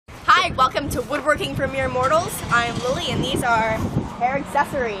Hi, welcome to Woodworking for Mere Mortals. I'm Lily and these are hair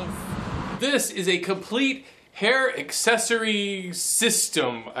accessories. This is a complete hair accessory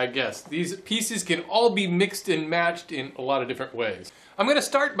system, I guess. These pieces can all be mixed and matched in a lot of different ways. I'm going to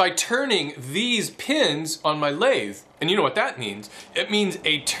start by turning these pins on my lathe. And you know what that means? It means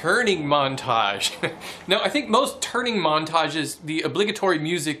a turning montage. Now, I think most turning montages, the obligatory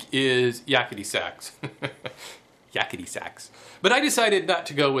music is yakety sax. Yakety sax. But I decided not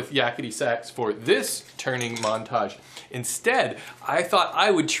to go with yakety sax for this turning montage. Instead, I thought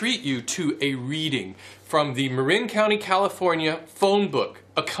I would treat you to a reading from the Marin County, California phone book,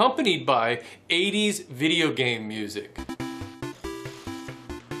 accompanied by 80s video game music.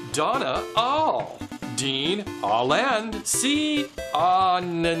 Donna All, Dean Alland, C.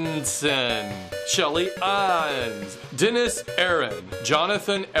 Annensen, Shelley Ans, Dennis Aaron,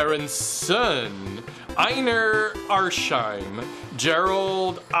 Jonathan Aronson, Einer Arsheim,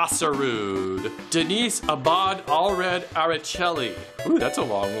 Gerald Asarud, Denise Abad Alred Aricelli, ooh, that's a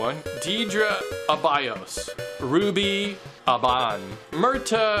long one, Deidre Abayos, Ruby Aban,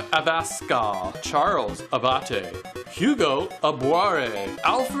 Myrta Abascal, Charles Abate, Hugo Abuare,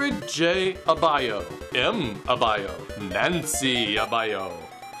 Alfred J. Abayo, M. Abayo, Nancy Abayo,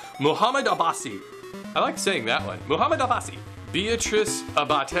 Muhammad Abbasi, I like saying that one, Muhammad Abbasi, Beatrice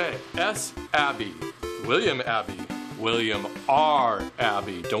Abate, S. Abbey, William Abbey, William R.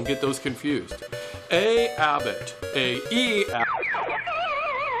 Abbey, don't get those confused, A. Abbott, A. E. Abbott.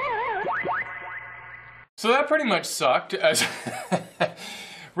 So that pretty much sucked.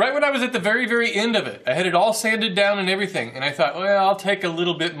 Right when I was at the very end of it, I had it all sanded down and everything, and I thought, well, I'll take a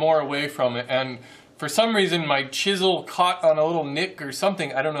little bit more away from it, and for some reason my chisel caught on a little nick or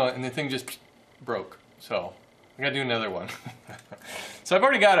something, I don't know, and the thing just broke. So I gotta do another one. So I've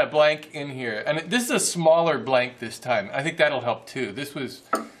already got a blank in here, and this is a smaller blank this time. I think that'll help too. It was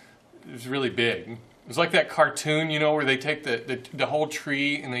really big. It was like that cartoon, you know, where they take the whole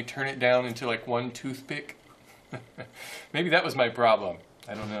tree and they turn it down into like one toothpick. Maybe that was my problem.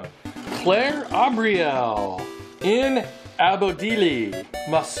 I don't know. Claire Abriel, in Abodili,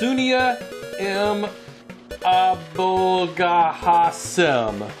 Masunia M. Abulgahasem.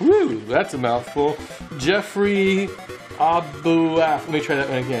 Woo, that's a mouthful. Jeffrey Abuaf. Let me try that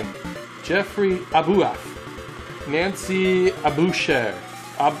one again. Jeffrey Abuaf. Nancy Abushar.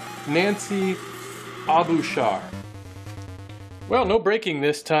 Nancy Abushar. Well, no breaking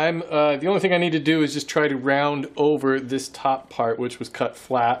this time. The only thing I need to do is just try to round over this top part, which was cut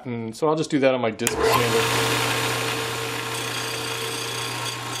flat, and so I'll just do that on my disc sander.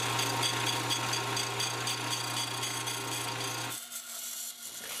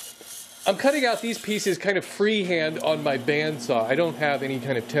 I'm cutting out these pieces kind of freehand on my bandsaw. I don't have any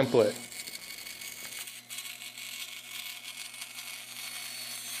kind of template.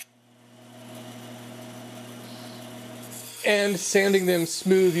 And sanding them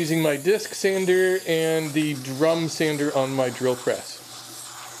smooth using my disc sander and the drum sander on my drill press.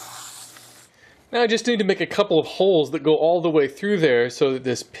 Now I just need to make a couple of holes that go all the way through there so that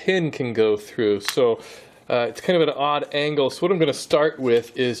this pin can go through. So it's kind of an odd angle. So what I'm going to start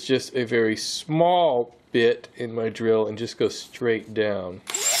with is just a very small bit in my drill and just go straight down.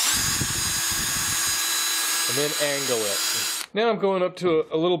 And then angle it. Now I'm going up to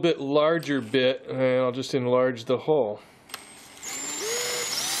a little bit larger bit and I'll just enlarge the hole.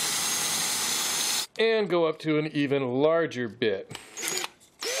 And go up to an even larger bit.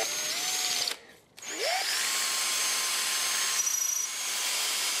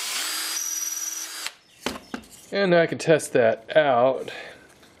 And now I can test that out.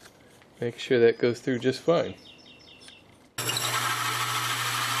 Make sure that goes through just fine.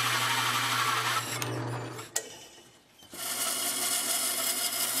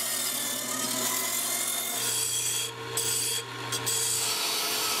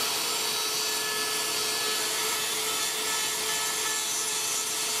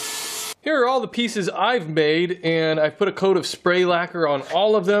 Here are all the pieces I've made, and I've put a coat of spray lacquer on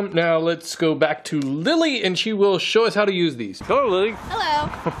all of them. Now let's go back to Lily, and she will show us how to use these. Hello, Lily. Hello.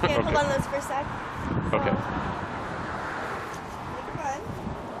 Okay, hold on those for a sec. Okay. Make a run.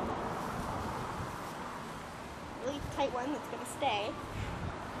 Really tight one that's going to stay.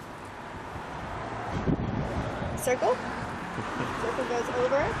 Circle. Circle goes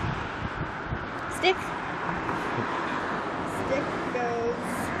over. Stick. Stick goes...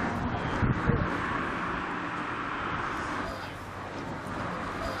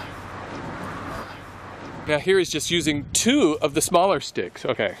 Now here is just using 2 of the smaller sticks.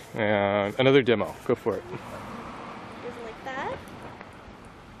 Okay, and another demo. Go for it. Goes like that.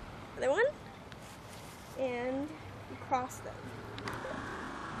 Other one. And you cross them.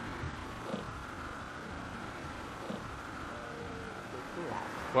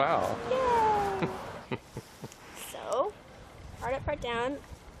 Wow. Yay! So, part down,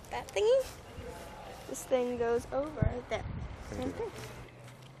 that thingy, this thing goes over there. Same thing.